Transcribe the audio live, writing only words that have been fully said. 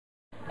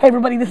Hey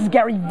everybody, this is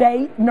Gary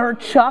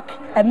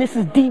Vaynerchuk, and this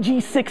is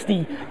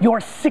DG60, your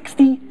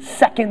 60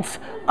 seconds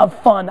of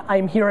fun.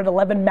 I'm here at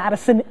 11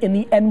 Madison in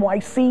the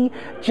NYC,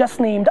 just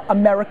named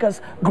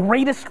America's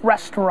greatest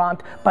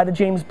restaurant by the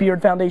James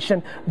Beard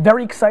Foundation.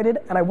 Very excited,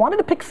 and I wanted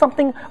to pick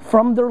something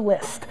from their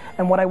list.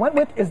 And what I went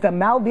with is the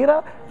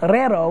Malvira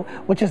Roero,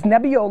 which is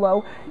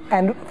Nebbiolo,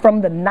 and from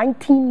the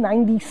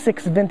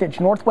 1996 vintage,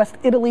 Northwest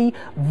Italy.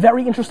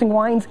 Very interesting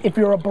wines. If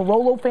you're a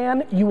Barolo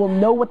fan, you will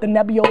know what the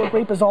Nebbiolo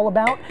grape is all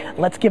about.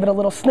 Let's give it a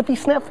little sniffy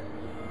sniff.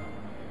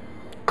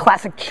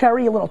 Classic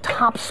cherry, a little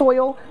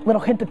topsoil, a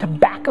little hint of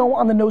tobacco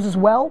on the nose as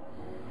well.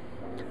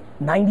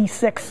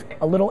 96,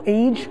 a little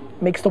age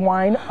makes the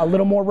wine a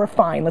little more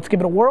refined. Let's give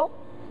it a whirl.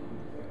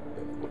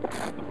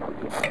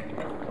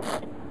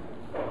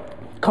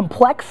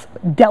 Complex,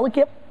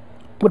 delicate,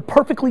 would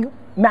perfectly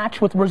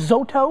match with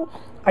risotto.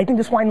 I think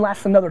this wine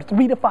lasts another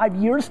 3 to 5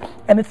 years,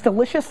 and it's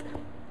delicious.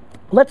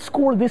 Let's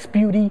score this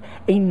beauty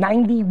a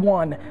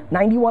 91.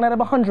 91 out of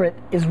 100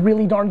 is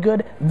really darn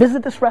good.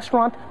 Visit this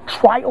restaurant,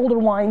 try older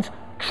wines,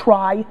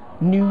 try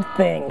new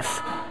things.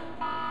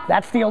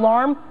 That's the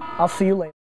alarm. I'll see you later.